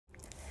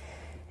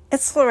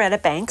It's Loretta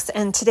Banks,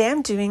 and today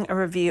I'm doing a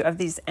review of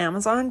these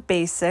Amazon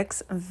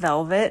Basics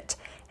velvet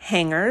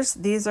hangers.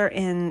 These are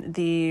in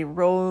the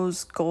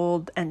rose,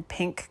 gold, and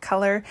pink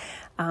color.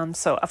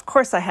 So of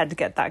course I had to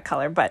get that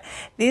color, but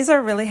these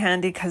are really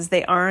handy because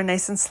they are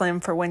nice and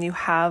slim for when you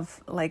have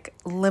like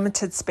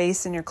limited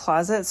space in your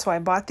closet. So I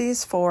bought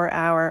these for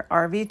our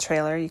RV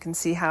trailer. You can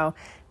see how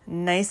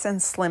nice and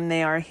slim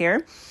they are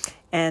here.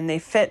 And they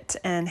fit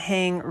and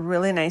hang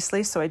really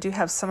nicely. So I do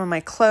have some of my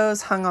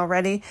clothes hung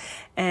already.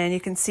 And you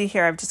can see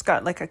here, I've just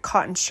got like a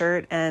cotton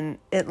shirt and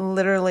it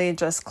literally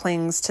just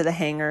clings to the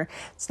hanger.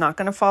 It's not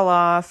going to fall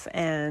off.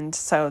 And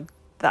so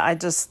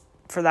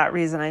for that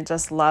reason, I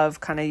just love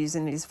kind of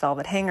using these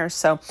velvet hangers.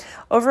 So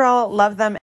overall, love them.